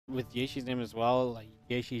with Jieshi's name as well, like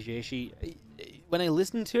Jieshi. When I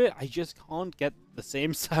listen to it, I just can't get the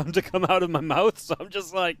same sound to come out of my mouth. So I'm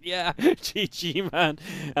just like, yeah, GG, man.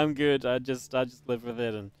 I'm good. I just live with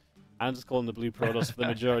it, and I'm just calling the Blue Protoss for the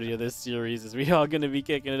majority of this series, as we are going to be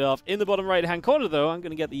kicking it off. In the bottom right-hand corner, though, I'm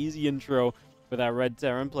going to get the easy intro with our Red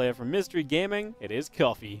Terran player from Mystery Gaming. It is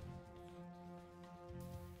Coffee.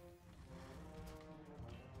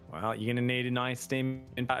 Well, you're going to need a nice steam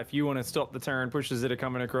if you want to stop the Terran pushes that are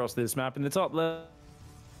coming across this map. In the top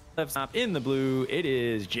left map, in the blue, it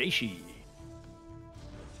is Jieshi.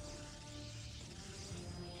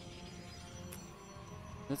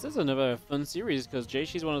 This is another fun series, because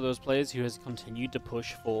Jieshi's one of those players who has continued to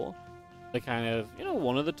push for the kind of, you know,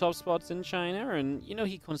 one of the top spots in China. And, you know,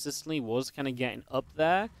 he consistently was kind of getting up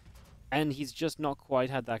there. And he's just not quite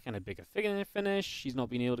had that kind of bigger finish. He's not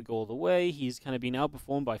been able to go all the way. He's kind of been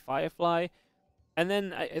outperformed by Firefly. And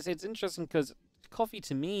then it's interesting because Coffee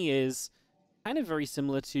to me is kind of very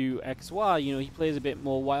similar to XY. You know, he plays a bit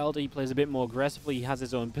more wilder. He plays a bit more aggressively. He has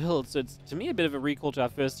his own build. So it's, to me, a bit of a recall to our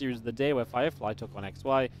first series of the day where Firefly took on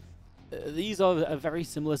XY. These are a very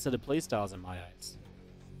similar set of playstyles in my eyes.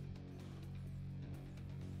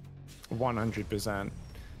 100%.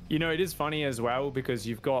 You know, it is funny as well, because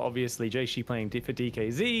you've got obviously Jieshi playing for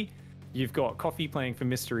DKZ, you've got Coffee playing for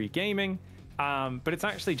Mystery Gaming, but it's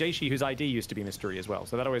actually Jieshi whose ID used to be Mystery as well.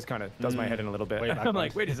 So that always kind of does my head in a little bit. I'm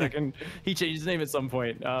like, wait a second, he changed his name at some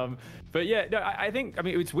point. But yeah, no, I think, I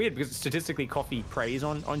mean, it's weird because statistically Coffee preys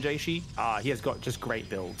on Jieshi. He has got just great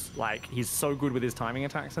builds. Like, he's so good with his timing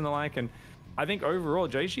attacks and the like. And I think overall,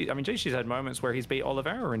 Jieshi's had moments where he's beat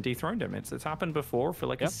Oliveira and dethroned him. It's happened before for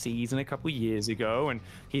like a season a couple of years ago, and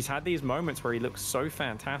he's had these moments where he looks so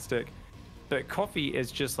fantastic. But Coffee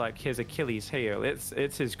is just like his Achilles heel. It's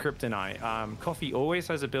his kryptonite. Coffee always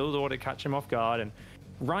has a build order to catch him off guard, and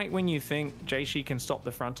right when you think Jieshi can stop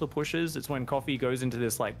the frontal pushes, it's when Coffee goes into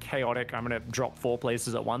this like chaotic, I'm gonna drop 4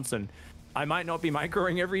 places at once, and I might not be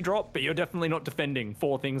microing every drop, but you're definitely not defending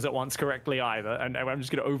 4 things at once correctly either, and I'm just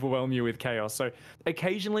going to overwhelm you with chaos. So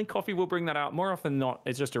occasionally Coffee will bring that out. More often than not,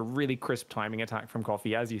 it's just a really crisp timing attack from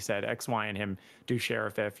Coffee. As you said, XY and him do share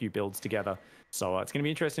a fair few builds together. So it's going to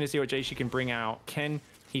be interesting to see what Jieshi can bring out. Can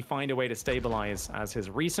he find a way to stabilize, as his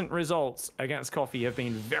recent results against Coffee have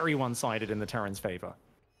been very one-sided in the Terran's favor?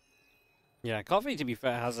 Yeah, Coffee, to be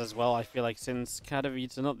fair, has as well, I feel like, since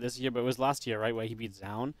Katowice, not this year, but it was last year, right, where he beat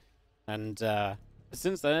Zaun. And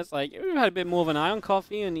since then, it's like, we've had a bit more of an eye on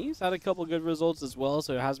Coffee, and he's had a couple good results as well,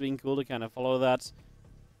 so it has been cool to kind of follow that.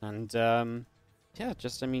 And, yeah,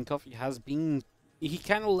 just, I mean, Coffee has been, he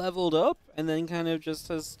kind of leveled up, and then kind of just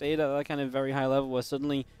has stayed at that kind of very high level, where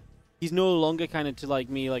suddenly he's no longer kind of, to like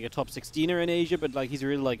me, like a top 16er in Asia, but like he's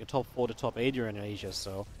really like a top 4 to top 8er in Asia,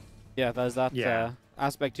 so yeah, there's that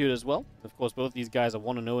aspect to it as well. Of course, both these guys are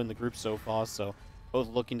 1-0 in the group so far, so both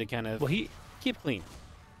looking to kind of keep clean.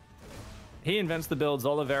 He invents the builds,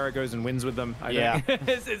 Oliveira goes and wins with them. I think.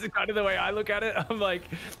 It's kind of the way I look at it. I'm like,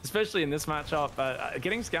 especially in this matchup,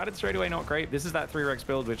 getting scouted straight away, not great. This is that 3-Rex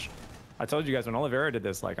build, which I told you guys when Oliveira did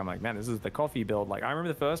this, like, I'm like, man, this is the Coffee build. Like, I remember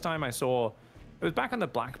the first time I saw, it was back on the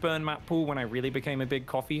Blackburn map pool when I really became a big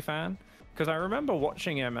Coffee fan. Because I remember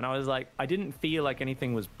watching him and I was like, I didn't feel like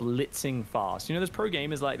anything was blitzing fast. You know, there's pro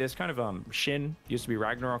gamers like this, kind of Shin, used to be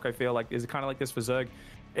Ragnarok, I feel like, is kind of like this for Zerg.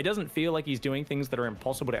 It doesn't feel like he's doing things that are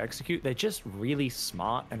impossible to execute. They're just really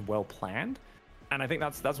smart and well planned. And I think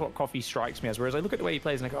that's what Coffee strikes me as. Whereas I look at the way he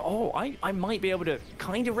plays and I go, oh, I might be able to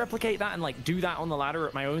kind of replicate that and like do that on the ladder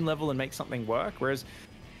at my own level and make something work. Whereas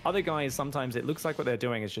other guys, sometimes it looks like what they're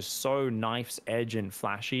doing is just so knife's edge and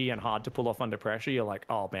flashy and hard to pull off under pressure. You're like,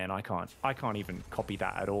 oh man, I can't even copy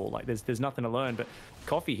that at all. Like there's nothing to learn. But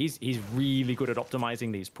Coffee, he's really good at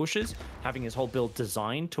optimizing these pushes, having his whole build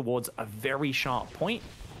designed towards a very sharp point.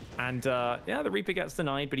 And yeah, the Reaper gets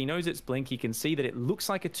denied, but he knows it's Blink. He can see that it looks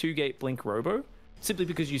like a 2-gate Blink Robo, simply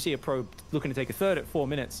because you see a pro looking to take a third at 4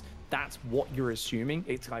 minutes. That's what you're assuming.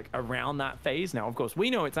 It's like around that phase. Now, of course, we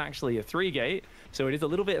know it's actually a 3-gate, so it is a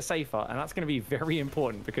little bit safer, and that's going to be very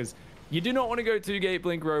important because you do not want to go 2-gate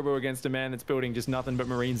Blink Robo against a man that's building just nothing but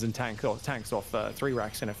Marines and tanks off 3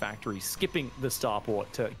 racks in a factory, skipping the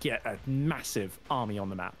starport to get a massive army on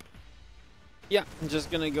the map. Yeah, I'm just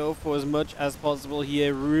going to go for as much as possible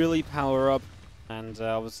here, really power up, and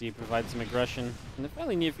obviously provide some aggression. In the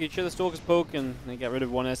fairly near future, the Stalker's Poke, and they get rid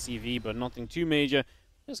of 1 SCV, but nothing too major.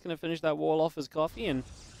 Just going to finish that wall off as Coffee, and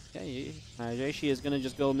yeah, Jieshi is going to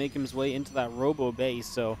just go make his way into that Robo base,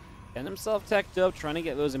 so getting himself teched up, trying to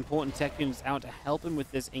get those important tech units out to help him with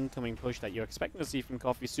this incoming push that you're expecting to see from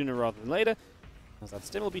Coffee sooner rather than later. As that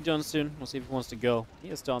stim will be done soon, we'll see if he wants to go. He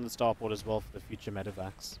is starting the starport as well for the future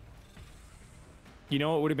medevacs. You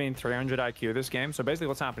know what would have been 300 IQ this game? So basically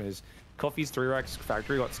what's happened is Coffee's 3-Rex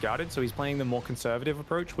factory got scouted, so he's playing the more conservative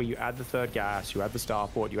approach where you add the third gas, you add the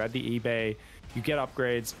starport, you add the eBay, you get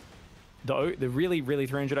upgrades. The really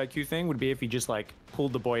 300 IQ thing would be if he just like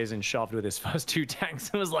pulled the boys and shoved with his first 2 tanks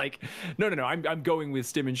and was like, no, I'm going with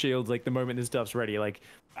stim and shields like the moment this stuff's ready. Like,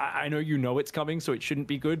 I know you know it's coming, so it shouldn't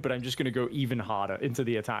be good, but I'm just going to go even harder into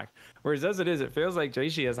the attack. Whereas as it is, it feels like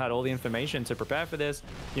Jieshi has had all the information to prepare for this.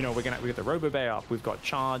 You know, we got the Robo Bay up, we've got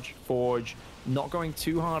Charge, Forge, not going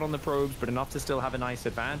too hard on the probes, but enough to still have a nice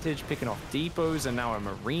advantage, picking off depots, and now a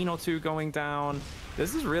Marine or 2 going down.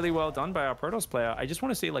 This is really well done by our Protoss player. I just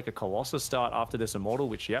want to see like a Colossus start after this Immortal,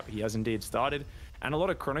 which, yep, he has indeed started. And a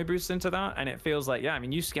lot of chrono boosts into that, and it feels like, yeah, I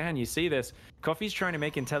mean, you scan, you see this. Coffee's trying to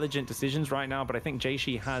make intelligent decisions right now, but I think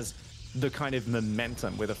Jieshi has the kind of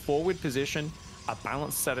momentum with a forward position, a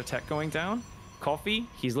balanced set of tech going down. Coffee,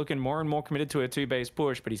 he's looking more and more committed to a 2-base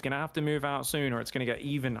push, but he's going to have to move out soon, or it's going to get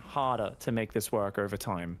even harder to make this work over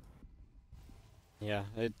time. Yeah,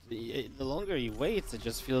 the longer he waits, it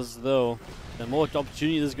just feels as though the more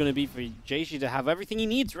opportunity there's going to be for Jieshi to have everything he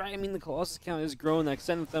needs, right? I mean, the Colossus count is growing, the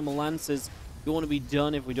extended thermal lances going to be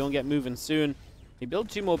done if we don't get moving soon. We build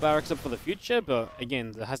 2 more barracks up for the future, but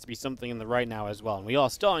again, there has to be something in the right now as well. And we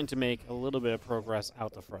are starting to make a little bit of progress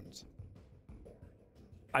out the front.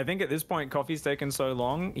 I think at this point, Coffee's taken so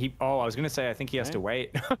long. I was going to say, I think he has to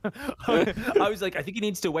wait. I was like, I think he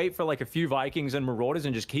needs to wait for like a few Vikings and Marauders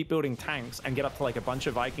and just keep building tanks and get up to like a bunch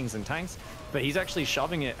of Vikings and tanks. But he's actually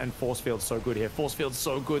shoving it, and Force Field's so good here. Force Field's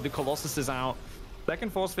so good. The Colossus is out.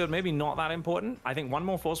 Second Force Field, maybe not that important. I think 1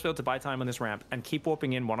 more Force Field to buy time on this ramp and keep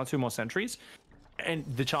warping in 1 or 2 more sentries. And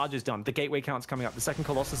the charge is done. The gateway count's coming up. The second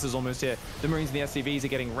Colossus is almost here. The Marines and the SCVs are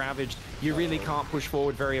getting ravaged. You really can't push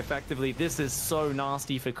forward very effectively. This is so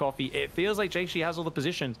nasty for Coffee. It feels like Jieshi has all the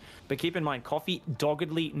positions, but keep in mind, Coffee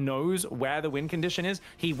doggedly knows where the win condition is.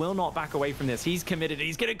 He will not back away from this. He's committed.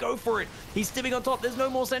 He's going to go for it. He's stimming on top. There's no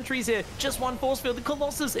more sentries here. Just 1 force field. The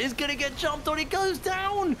Colossus is going to get jumped on. It goes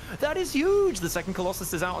down. That is huge. The second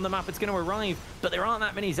Colossus is out on the map. It's going to arrive, but there aren't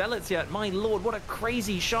that many Zealots yet. My lord, what a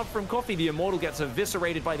crazy shove from Coffee. The Immortal gets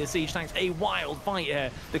eviscerated by the siege tanks. A wild fight here.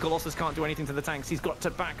 The Colossus can't do anything to the tanks. He's got to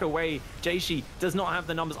back away. Jieshi does not have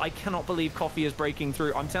the numbers. I cannot believe Coffee is breaking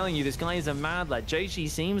through. I'm telling you, this guy is a mad lad. Jieshi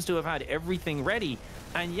seems to have had everything ready,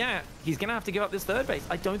 and yeah, he's gonna have to give up this third base.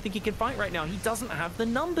 I don't think he can fight right now. He doesn't have the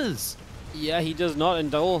numbers. Yeah, he does not,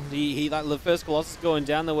 and the first Colossus going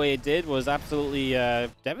down the way it did was absolutely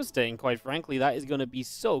devastating, quite frankly. That is going to be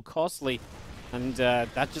so costly, and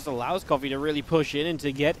that just allows Coffee to really push in and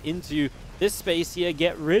to get into this space here,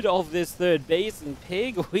 get rid of this third base, and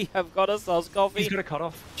Pig, we have got ourselves Coffee. He's got a cut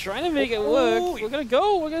off. Trying to make it work. We're going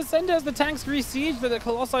to send as the tanks re-siege, but the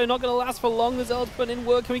Colossi are not going to last for long. The Zealots put in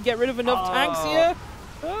work. Can we get rid of enough tanks here?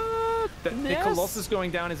 The Colossus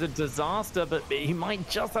going down is a disaster, but he might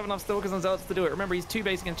just have enough Stalkers and Zealots to do it. Remember, he's 2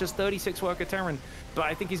 base against just 36 worker Terran, but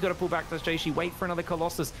I think he's got to pull back to Jieshi, wait for another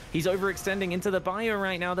Colossus. He's overextending into the bio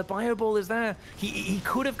right now. The bio ball is there. He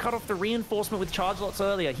could have cut off the reinforcement with charge lots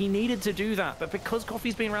earlier. He needed to do that, but because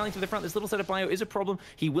Coffee's been rallying to the front, this little set of bio is a problem.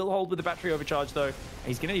 He will hold with the battery overcharge, though.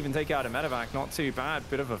 He's going to even take out a medevac. Not too bad.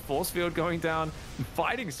 Bit of a force field going down.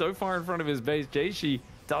 Fighting so far in front of his base. Jieshi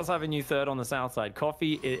does have a new third on the south side.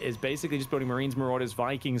 Coffee is basically just building Marines, Marauders,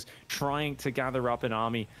 Vikings, trying to gather up an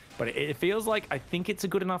army. But it feels like, I think it's a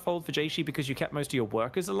good enough hold for Jieshi because you kept most of your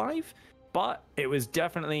workers alive. But it was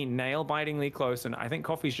definitely nail-bitingly close, and I think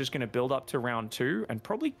Coffee's just going to build up to round 2 and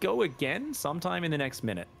probably go again sometime in the next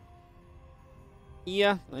minute.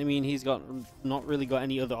 Yeah, I mean, he's not really got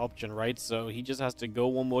any other option, right? So he just has to go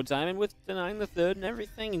one more time, and with denying the third and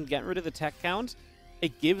everything and getting rid of the tech count,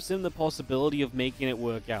 it gives him the possibility of making it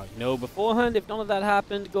work out. You know, beforehand, if none of that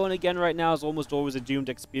happened, going again right now is almost always a doomed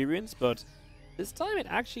experience, but this time it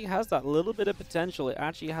actually has that little bit of potential. It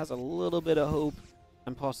actually has a little bit of hope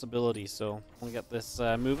and possibility. So we'll get this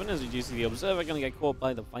moving. As you do see, the Observer going to get caught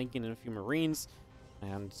by the Viking and a few Marines.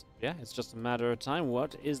 And yeah, it's just a matter of time.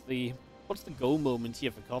 What's the go moment here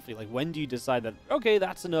for Coffee? Like, when do you decide that, okay,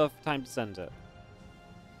 that's enough, time to send it?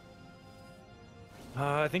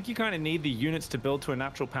 I think you kind of need the units to build to a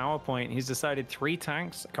natural power point. He's decided 3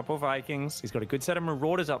 tanks, a couple of Vikings. He's got a good set of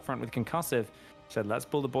Marauders up front with Concussive. Said, let's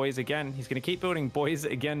build the boys again. He's going to keep building boys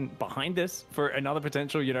again behind this for another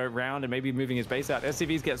potential, round and maybe moving his base out.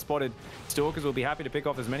 SCVs get spotted. Stalkers will be happy to pick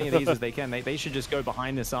off as many of these as they can. They should just go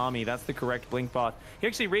behind this army. That's the correct blink path. He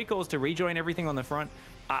actually recalls to rejoin everything on the front.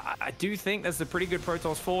 I do think there's a pretty good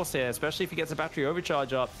Protoss force here, especially if he gets a battery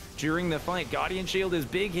overcharge up during the fight. Guardian Shield is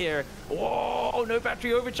big here. Whoa, no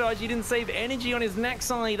battery overcharge. He didn't save energy on his neck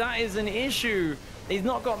side. That is an issue. He's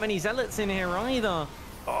not got many Zealots in here either.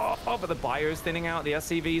 Oh, Oh, but the bio's thinning out. The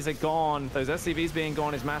SCVs are gone. Those SCVs being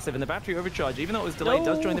gone is massive. And the battery overcharge, even though it was delayed,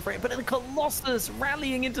 does join the frame. But the Colossus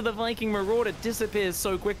rallying into the Viking Marauder disappears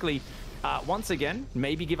so quickly. Once again,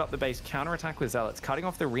 maybe give up the base, counterattack with Zealots. Cutting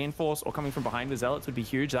off the reinforce or coming from behind with Zealots would be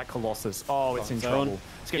huge. That Colossus, oh, it's in trouble.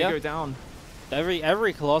 It's going to go down.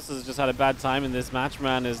 Every Colossus has just had a bad time in this match,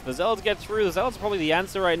 man. As the Zealots get through, the Zealots are probably the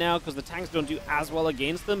answer right now because the tanks don't do as well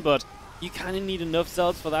against them, but you kind of need enough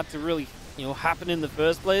Zealots for that to really, you know, happen in the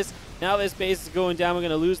first place. Now this base is going down. We're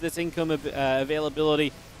going to lose this income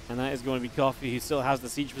availability, and that is going to be Coffee, who still has the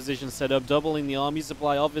siege position set up, doubling the army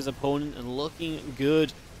supply of his opponent and looking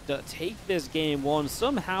good to take this game one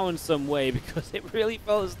somehow in some way, because it really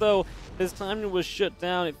felt as though his timing was shut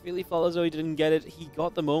down. It really felt as though he didn't get it. He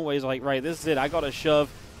got the moment where he's like, right, this is it, I got a shove,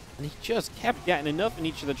 and he just kept getting enough in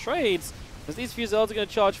each of the trades, because these few Zealots are going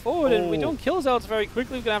to charge forward, and we don't kill Zealots very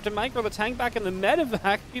quickly. We're going to have to micro the tank back and the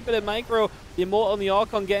medevac, keep it in micro, the Immortal and the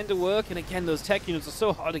Archon getting to work, and again, those tech units are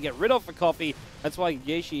so hard to get rid of for Coffee. That's why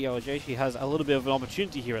Jieshi has a little bit of an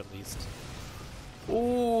opportunity here at least.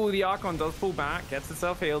 Ooh, the Archon does pull back, gets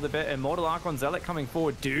itself healed a bit. Immortal Archon Zealot coming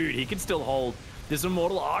forward. Dude, he can still hold. This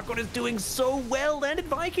Immortal Archon is doing so well. Landed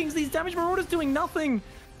Vikings, these damage Marauders doing nothing.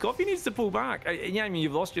 Coffee needs to pull back. Yeah, I mean,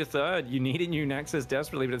 you've lost your third. You need a new Nexus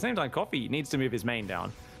desperately, but at the same time, Coffee needs to move his main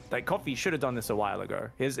down. Like, Coffee should have done this a while ago.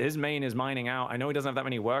 His main is mining out. I know he doesn't have that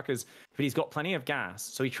many workers, but he's got plenty of gas.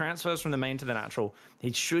 So he transfers from the main to the natural.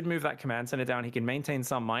 He should move that command center down. He can maintain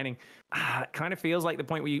some mining. It kind of feels like the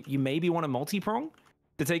point where you maybe want a multi-prong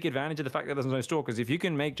to take advantage of the fact that there's no Stalkers. If you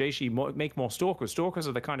can make Jieshi make more Stalkers, Stalkers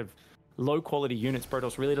are the kind of low-quality units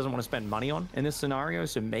Protoss really doesn't want to spend money on in this scenario,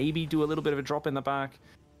 so maybe do a little bit of a drop in the back.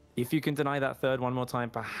 If you can deny that third one more time,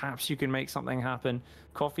 perhaps you can make something happen.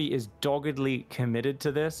 Coffee is doggedly committed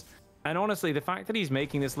to this. And honestly, the fact that he's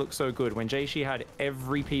making this look so good when Jieshi had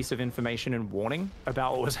every piece of information and warning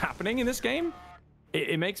about what was happening in this game,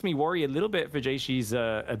 it makes me worry a little bit for Jieshi's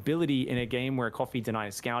ability in a game where Coffee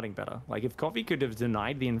denies scouting better. Like, if Coffee could have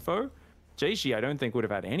denied the info, Jieshi, I don't think, would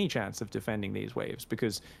have had any chance of defending these waves,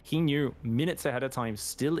 because he knew minutes ahead of time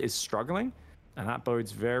still is struggling. And that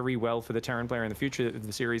bodes very well for the Terran player in the future of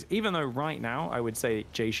the series, even though right now I would say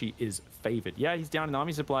Jieshi is favored. Yeah, he's down in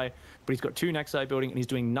army supply, but he's got 2 Nexi building, and he's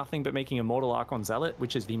doing nothing but making Immortal Archon Zealot,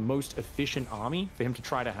 which is the most efficient army for him to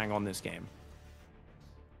try to hang on this game.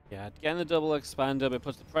 Yeah, getting the double expander, but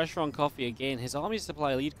puts the pressure on Coffee again. His army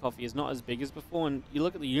supply lead Coffee is not as big as before, and you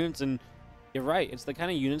look at the units, and you're right, it's the kind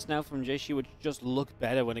of units now from Jieshi which just look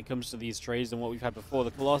better when it comes to these trades than what we've had before.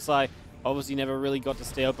 The Colossi obviously never really got to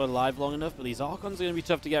stay up alive long enough, but these Archons are going to be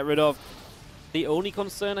tough to get rid of. The only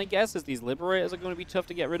concern, I guess, is these Liberators are going to be tough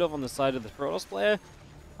to get rid of on the side of the Protoss player.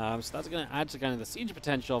 So that's going to add to kind of the siege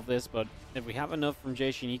potential of this, but if we have enough from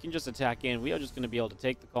Jieshi and he can just attack in, we are just going to be able to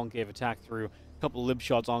take the concave attack through. A couple lib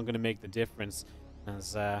shots aren't going to make the difference.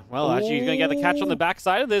 As, well, actually, he's going to get the catch on the back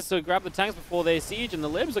side of this, so grab the tanks before they siege, and the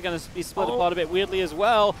libs are going to be split apart a bit weirdly as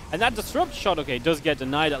well. And that disrupt shot, okay, does get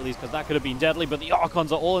denied at least, because that could have been deadly, but the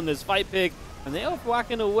Archons are all in this fight pig, and they are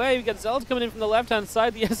whacking away. We got Zealots coming in from the left-hand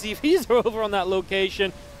side. The SCVs are over on that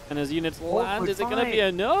location. And as units land, is it going to be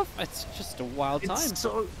enough? It's just a wild time. It's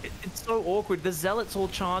so awkward. The Zealots all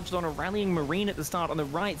charged on a rallying Marine at the start on the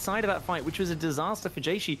right side of that fight, which was a disaster for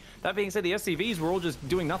Jieshi. That being said, the SCVs were all just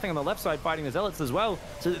doing nothing on the left side, fighting the Zealots as well.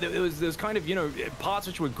 So there was kind of, you know, parts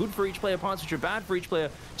which were good for each player, parts which were bad for each player.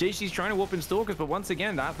 Jieshi's trying to whoop in Stalkers, but once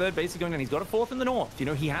again, that third base is going down. He's got a 4th in the north. You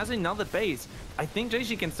know, he has another base. I think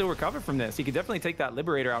Jieshi can still recover from this. He could definitely take that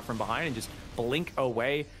Liberator out from behind and just blink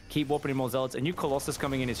away, keep whooping in more Zealots. A new Colossus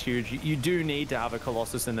coming in is huge. You do need to have a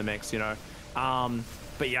Colossus in the mix, you know.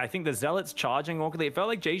 But yeah, I think the Zealots charging awkwardly, it felt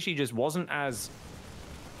like Jieshi just wasn't as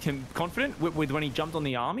confident with when he jumped on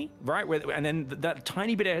the army, right? And then that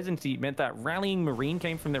tiny bit of hesitancy meant that rallying Marine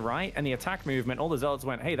came from the right, and the attack movement, all the Zealots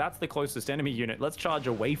went, hey, that's the closest enemy unit. Let's charge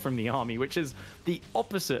away from the army, which is the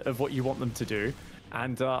opposite of what you want them to do.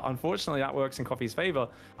 And unfortunately, that works in Coffee's favor.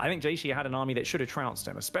 I think Jieshi had an army that should have trounced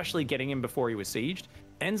him, especially getting him before he was sieged.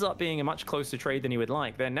 Ends up being a much closer trade than he would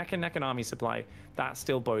like. They're neck and neck in army supply. That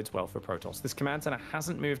still bodes well for Protoss. This command center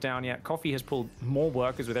hasn't moved down yet. Coffee has pulled more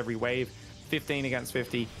workers with every wave. 15 against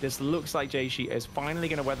 50. This looks like Jieshi is finally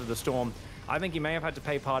going to weather the storm. I think he may have had to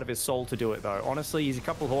pay part of his soul to do it, though. Honestly, he's a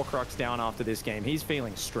couple Horcrux down after this game. He's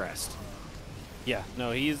feeling stressed. Yeah,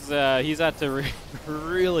 no, he's had to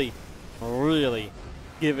really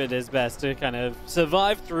give it his best to kind of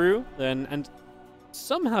survive through and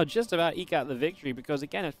somehow just about eke out the victory, because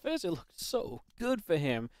again, at first it looked so good for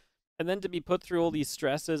him, and then to be put through all these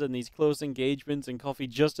stresses and these close engagements and Coffee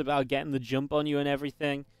just about getting the jump on you and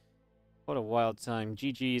everything, What a wild time.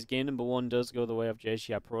 GG's. Game number 1 does go the way of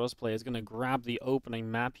Jieshi. Our pros player is going to grab the opening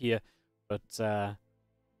map here. But, yeah,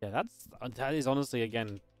 that is honestly,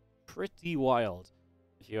 again, pretty wild,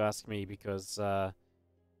 if you ask me, because I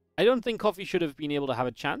don't think Coffee should have been able to have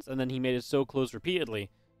a chance, and then he made it so close repeatedly.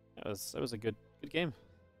 That was a good game.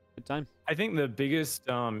 Good time. I think the biggest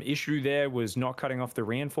issue there was not cutting off the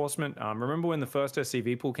reinforcement. Remember when the first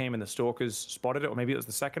SCV pool came and the Stalkers spotted it, or maybe it was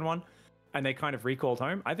the second one, and they kind of recalled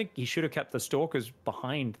home? I think he should have kept the Stalkers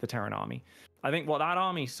behind the Terran army. I think what that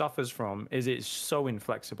army suffers from is it's so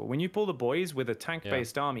inflexible. When you pull the boys with a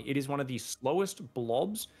tank-based army, it is one of the slowest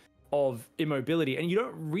blobs of immobility, and you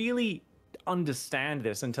don't really understand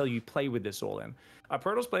this until you play with this all in. A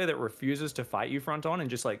Protoss player that refuses to fight you front on and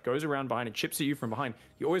just like goes around behind and chips at you from behind,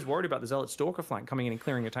 you're always worried about the Zealot Stalker flank coming in and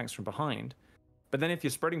clearing your tanks from behind. But then if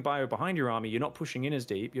you're spreading bio behind your army, you're not pushing in as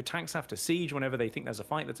deep. Your tanks have to siege whenever they think there's a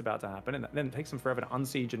fight that's about to happen, and then it takes them forever to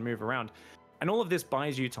unsiege and move around. And all of this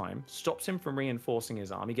buys you time, stops him from reinforcing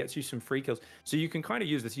his army, gets you some free kills. So you can kind of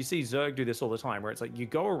use this. You see Zerg do this all the time, where it's like you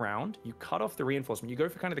go around, you cut off the reinforcement, you go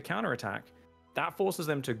for kind of the counterattack. That forces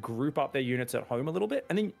them to group up their units at home a little bit,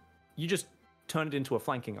 and then you just turn it into a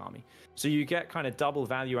flanking army. So you get kind of double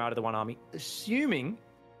value out of the one army, assuming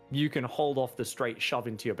you can hold off the straight shove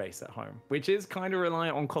into your base at home, which is kind of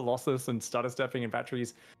reliant on Colossus and stutter stepping and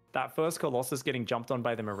batteries. That first Colossus getting jumped on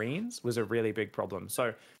by the Marines was a really big problem.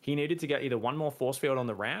 So he needed to get either one more force field on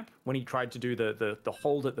the ramp when he tried to do the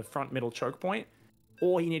hold at the front middle choke point,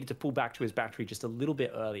 or he needed to pull back to his battery just a little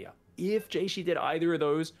bit earlier. If Jieshi did either of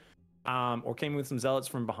those, or came with some Zealots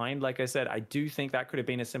from behind, like I said, I do think that could have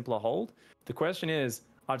been a simpler hold. The question is,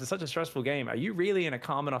 after such a stressful game, are you really in a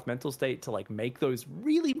calm enough mental state to like make those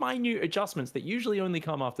really minute adjustments that usually only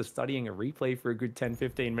come after studying a replay for a good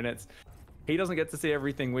 10-15 minutes? He doesn't get to see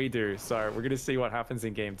everything we do, so we're going to see what happens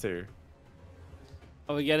in game 2.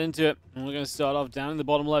 Well, we get into it, and we're going to start off down in the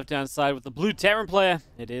bottom left-hand side with the blue Terran player.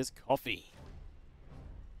 It is Coffee.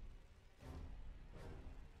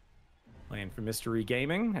 Playing for Mystery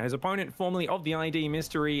Gaming. His opponent, formerly of the ID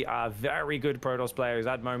Mystery, a very good Protoss player. He's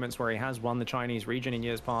had moments where he has won the Chinese region in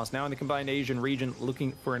years past. Now in the combined Asian region,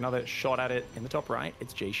 looking for another shot at it. In the top right,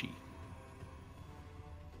 it's Jieshi.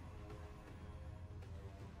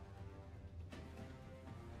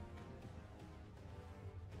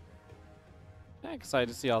 Excited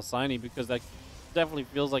to see Alcyone, because that definitely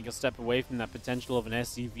feels like a step away from that potential of an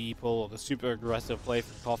SCV pull or the super aggressive play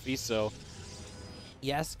for Coffee. So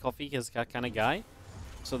yes, Coffee is that kind of guy.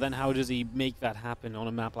 So then how does he make that happen on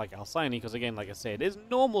a map like Alcyone? Because again, like I say, it is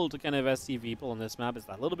normal to kind of SCV pull on this map. It's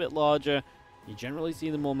that little bit larger. You generally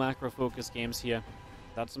see the more macro-focused games here.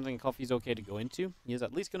 That's something Coffee's okay to go into. He is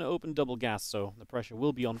at least going to open double gas, so the pressure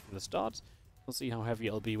will be on from the start. We'll see how heavy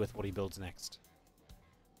it'll be with what he builds next.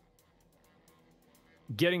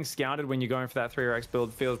 Getting scouted when you're going for that 3RX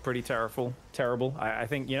build feels pretty terrible. I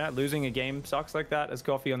think, you know, losing a game sucks like that as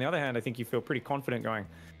Coffee. On the other hand, I think you feel pretty confident going,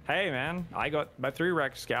 hey, man, I got my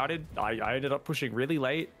 3RX scouted. I ended up pushing really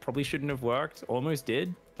late. Probably shouldn't have worked. Almost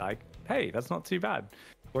did. Like, hey, that's not too bad.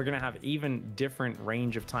 We're going to have even different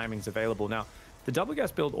range of timings available. Now, the double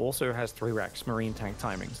gas build also has 3RX Marine tank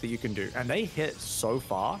timings that you can do, and they hit so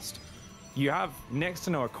fast. You have next to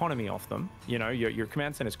no economy off them. You know, your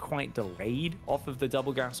command center is quite delayed off of the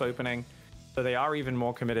double gas opening, so they are even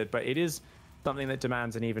more committed, but it is something that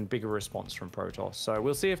demands an even bigger response from Protoss. So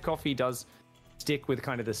we'll see if Coffee does stick with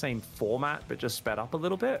kind of the same format, but just sped up a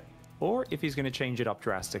little bit, or if he's going to change it up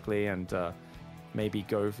drastically and maybe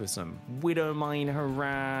go for some Widow Mine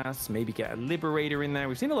harass, maybe get a Liberator in there.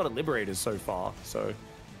 We've seen a lot of Liberators so far, so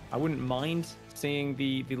I wouldn't mind seeing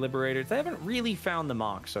the Liberators. They haven't really found the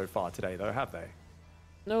mark so far today, though, have they?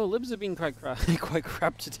 No, Libs have been quite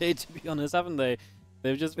crap today, to be honest, haven't they?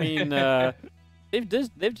 They've just been they've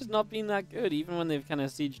just not been that good, even when they've kind of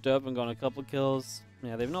sieged up and gotten a couple kills.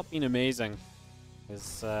 Yeah, they've not been amazing.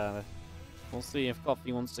 We'll see if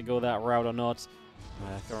Coffee wants to go that route or not.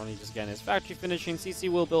 Currently just getting his factory finishing. CC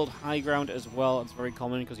will build high ground as well. It's very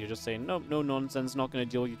common because you're just saying, nope, no nonsense, not going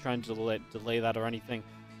to deal with you trying to delay that or anything.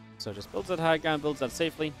 So just builds that high ground, builds that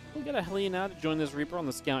safely. We'll get a Hellion now to join this Reaper on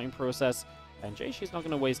the scouting process. And Jieshi's not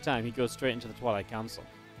going to waste time. He goes straight into the Twilight Council.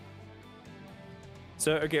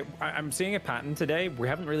 So, okay, I'm seeing a pattern today. We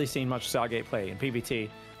haven't really seen much Stargate play in PvT.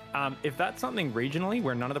 If that's something regionally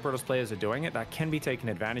where none of the Protoss players are doing it, that can be taken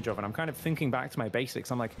advantage of. And I'm kind of thinking back to my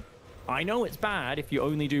basics. I'm like, I know it's bad if you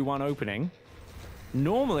only do one opening.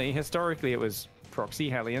 Normally, historically, it was proxy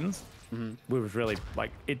Hellions. It was really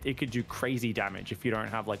like it could do crazy damage if you don't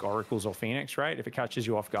have like Oracles or Phoenix, right? If it catches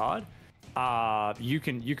you off guard, you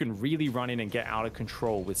can really run in and get out of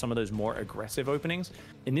control with some of those more aggressive openings.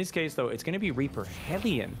 In this case, though, it's going to be Reaper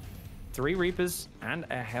Hellion 3 Reapers and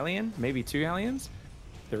a Hellion, maybe 2 Hellions.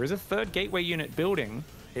 There is a 3rd gateway unit building.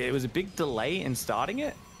 It was a big delay in starting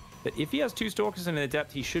it, but if he has 2 Stalkers and an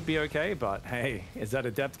Adept, he should be okay. But hey, is that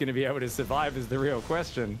Adept going to be able to survive is the real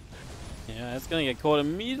question. Yeah, it's going to get caught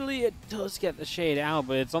immediately. It does get the shade out,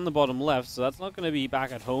 but it's on the bottom left, so that's not going to be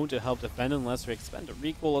back at home to help defend unless we expend a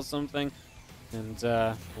recall or something. And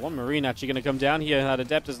one Marine actually going to come down here. That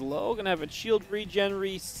Adept is low, going to have a shield regen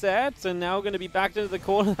reset, and now going to be backed into the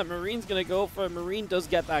corner. That Marine's going to go for it. Marine does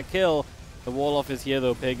get that kill. The wall off is here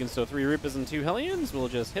though, Pig, and so 3 Reapers and 2 Hellions will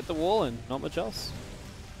just hit the wall and not much else.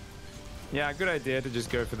 Yeah, good idea to just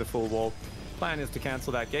go for the full wall. Plan is to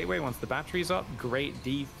cancel that gateway once the battery's up. Great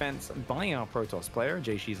defense by our Protoss player.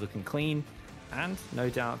 Jieshi's looking clean, and no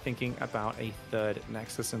doubt thinking about a 3rd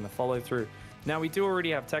Nexus in the follow-through. Now, we do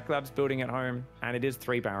already have Tech Labs building at home, and it is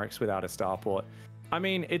 3 barracks without a starport. I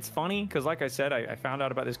mean, it's funny, because like I said, I found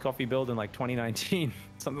out about this coffee build in like 2019,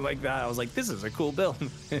 something like that. I was like, this is a cool build.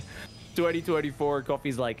 2024,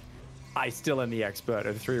 Coffee's like, I still am the expert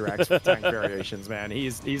of 3 racks for tank variations, man.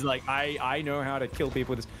 He's like, I know how to kill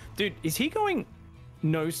people with this. Dude, is he going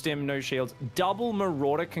no stim, no shields, double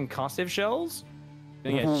Marauder concussive shells?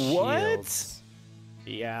 What? Shields.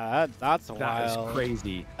 Yeah, that's wild. That is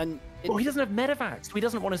crazy. And well, he doesn't have medevacs. So he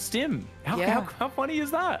doesn't want to stim. How funny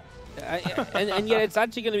is that? and yet it's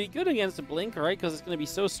actually going to be good against a Blink, right? Because it's going to be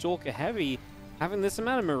so Stalker heavy. Having this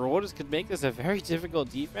amount of Marauders could make this a very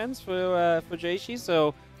difficult defense for Jieshi.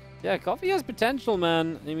 So, yeah, Coffee has potential,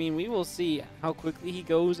 man. I mean, we will see how quickly he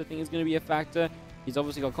goes. I think it's going to be a factor. He's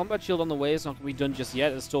obviously got Combat Shield on the way. It's not going to be done just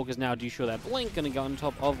yet. The Stalkers now do show that Blink. Going to go on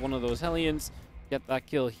top of one of those Hellions. Get that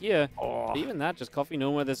kill here. But even that, just Coffee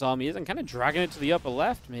knowing where this army is and kind of dragging it to the upper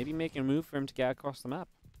left. Maybe making a move for him to get across the map.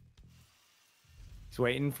 He's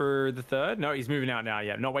waiting for the 3rd. No, he's moving out now.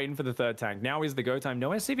 Yeah, not waiting for the 3rd tank. Now is the go time. No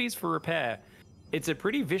SCVs for repair. It's a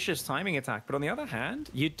pretty vicious timing attack, but on the other hand,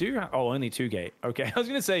 you do have... Oh, only 2 gate. Okay, I was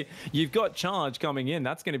going to say, you've got charge coming in.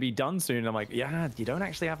 That's going to be done soon. I'm like, yeah, you don't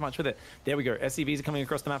actually have much with it. There we go. SCVs are coming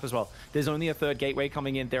across the map as well. There's only a 3rd gateway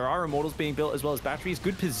coming in. There are Immortals being built as well as batteries.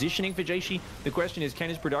 Good positioning for Jieshi. The question is, can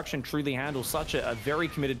his production truly handle such a very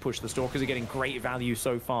committed push? The Stalkers are getting great value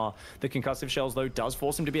so far. The concussive shells, though, does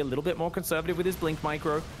force him to be a little bit more conservative with his Blink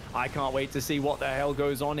micro. I can't wait to see what the hell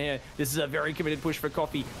goes on here. This is a very committed push for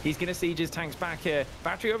Coffee. He's going to siege his tanks back here.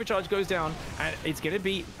 Battery overcharge goes down, and it's going to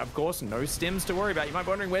be, of course, no stims to worry about. You might be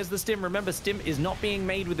wondering, where's the stim? Remember, stim is not being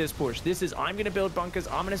made with this push. This is, I'm going to build bunkers,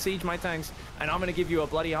 I'm going to siege my tanks, and I'm going to give you a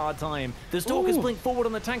bloody hard time. The Stalkers blink forward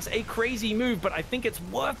on the tanks, a crazy move, but I think it's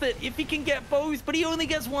worth it if he can get both, but he only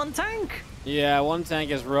gets 1 tank. Yeah, 1 tank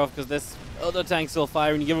is rough because this other tank's still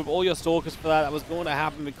firing. You give up all your Stalkers for that. That was going to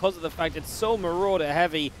happen because of the fact it's so Marauder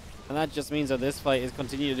heavy, and that just means that this fight is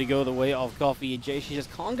continuing to go the way of Coffee. Jieshi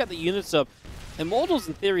just can't get the units up. Immortals,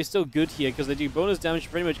 in theory, is still good here because they do bonus damage to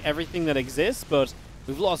pretty much everything that exists, but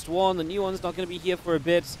we've lost 1. The new one's not going to be here for a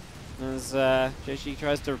bit as Jieshi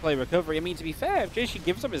tries to play recovery. I mean, to be fair, if Jieshi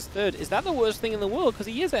gives up his 3rd, is that the worst thing in the world? Because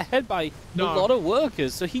he is ahead by a lot of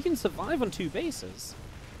workers, so he can survive on 2 bases.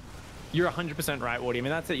 You're 100% right, Wardy. I mean,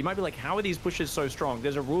 that's it. You might be like, how are these pushes so strong?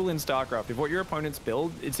 There's a rule in StarCraft. If what your opponents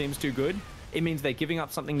build, it seems too good, it means they're giving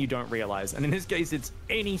up something you don't realize. And in this case, it's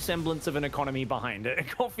any semblance of an economy behind it.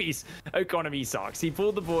 Coffee's economy sucks. He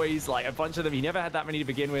pulled the boys, like a bunch of them. He never had that many to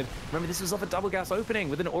begin with. Remember, this was off a double gas opening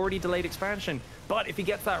with an already delayed expansion. But if he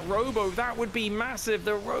gets that Robo, that would be massive.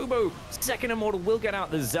 The Robo, 2nd Immortal will get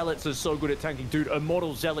out. The Zealots are so good at tanking. Dude,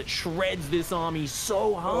 Immortal Zealot shreds this army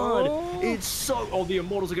so hard. It's so... Oh, the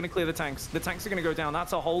Immortals are going to clear the tanks. The tanks are going to go down.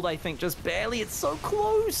 That's a hold, I think. Just barely. It's so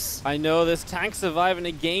close. I know this tank surviving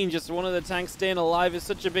again. Just one of the tanks staying alive is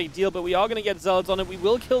such a big deal, but we are going to get Zealots on it. We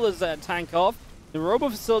will kill this tank off. The Robo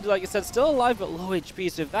facility, like I said, still alive, but low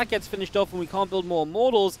HP, so if that gets finished off and we can't build more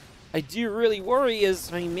Immortals, I do really worry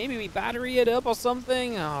is, I mean, maybe we battery it up or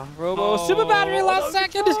something. Oh, Robo, super battery last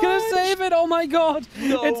second is going to save it. Oh my god.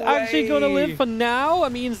 It's actually going to live for now. I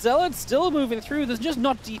mean, Zealots still moving through. There's just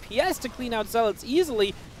not DPS to clean out Zealots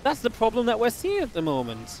easily. That's the problem that we're seeing at the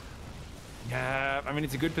moment. Yeah, I mean,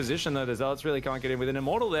 it's a good position, though. The Zealots really can't get in with an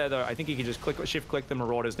Immortal there, though. I think he can just shift-click the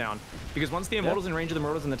Marauders down. Because once the Immortal's in range of the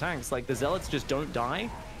Marauders and the tanks, like, the Zealots just don't die.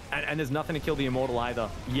 And there's nothing to kill the Immortal either.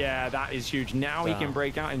 Yeah, that is huge. Now he can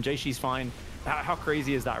break out, and Jieshi's fine. How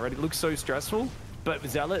crazy is that, right? It looks so stressful, but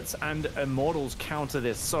Zealots and Immortals counter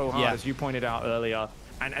this so hard, as you pointed out earlier.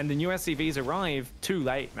 And the new SCVs arrive too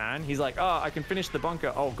late, man. He's like, oh, I can finish the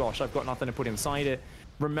bunker. Oh, gosh, I've got nothing to put inside it.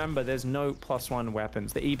 Remember, there's no +1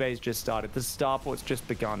 weapons. The eBay's just started. The starport's just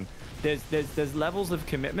begun. There's levels of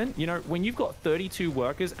commitment. You know, when you've got 32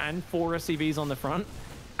 workers and 4 SCVs on the front,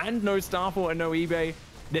 and no starport and no eBay,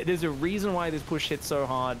 there's a reason why this push hits so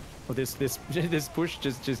hard. Well, this push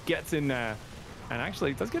just gets in there, and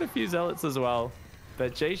actually does get a few zealots as well.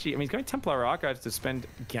 But Jieshi, I mean, he's going Templar Archives to spend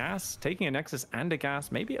gas, taking a Nexus and a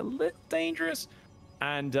gas, maybe a little dangerous.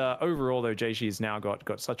 And overall, though, Jieshi's now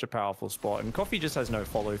got such a powerful spot, and Coffee just has no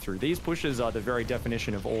follow through. These pushes are the very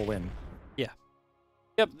definition of all in. Yeah.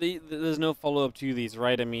 Yep, there's no follow-up to these,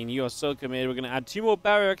 right? I mean, you are so committed. We're going to add 2 more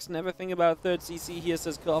barracks. Never think about third CC here,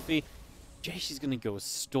 says Coffee. Jieshi's going to go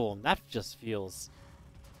Storm. That just feels...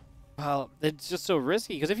 Well, it's just so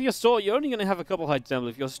risky, because if you're Storm, you're only going to have a couple high temple.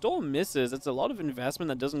 If your Storm misses, it's a lot of investment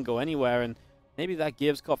that doesn't go anywhere, and maybe that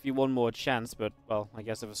gives Coffee one more chance, but, well, I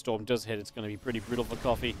guess if a Storm does hit, it's going to be pretty brutal for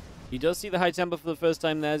Coffee. He does see the high tempo for the first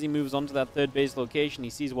time there as he moves on to that third base location. He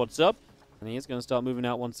sees what's up, and he is going to start moving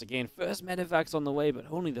out once again. First medevac's on the way, but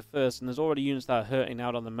only the first, and there's already units that are hurting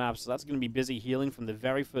out on the map, so that's going to be busy healing from the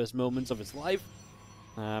very first moments of his life.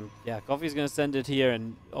 Yeah, Coffee's going to send it here,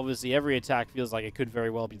 and obviously every attack feels like it could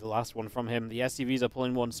very well be the last one from him. The SCVs are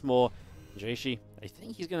pulling once more. Jieshi, I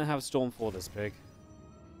think he's going to have Storm for this pick.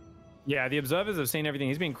 Yeah, the observers have seen everything.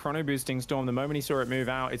 He's been chrono boosting Storm the moment he saw it move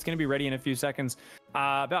out. It's going to be ready in a few seconds,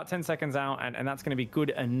 about 10 seconds out, and that's going to be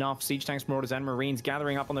good enough. Siege tanks, marauders, and marines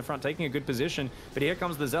gathering up on the front, taking a good position. But here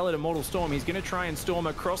comes the Zealot Immortal Storm. He's going to try and storm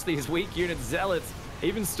across these weak units. Zealots,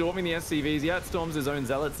 even storming the SCVs. Yeah, it storms his own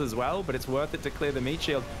Zealots as well, but it's worth it to clear the meat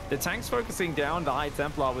shield. The tanks focusing down the High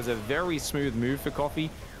Templar was a very smooth move for Coffee,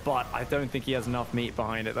 but I don't think he has enough meat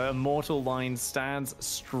behind it. The Immortal line stands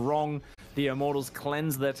strong. The Immortals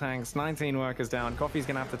cleanse their tanks. 19 workers down. Coffee's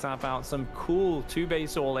going to have to tap out some cool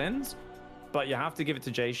 2-base all-ins, but you have to give it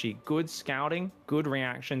to Jieshi. Good scouting, good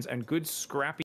reactions, and good scrappy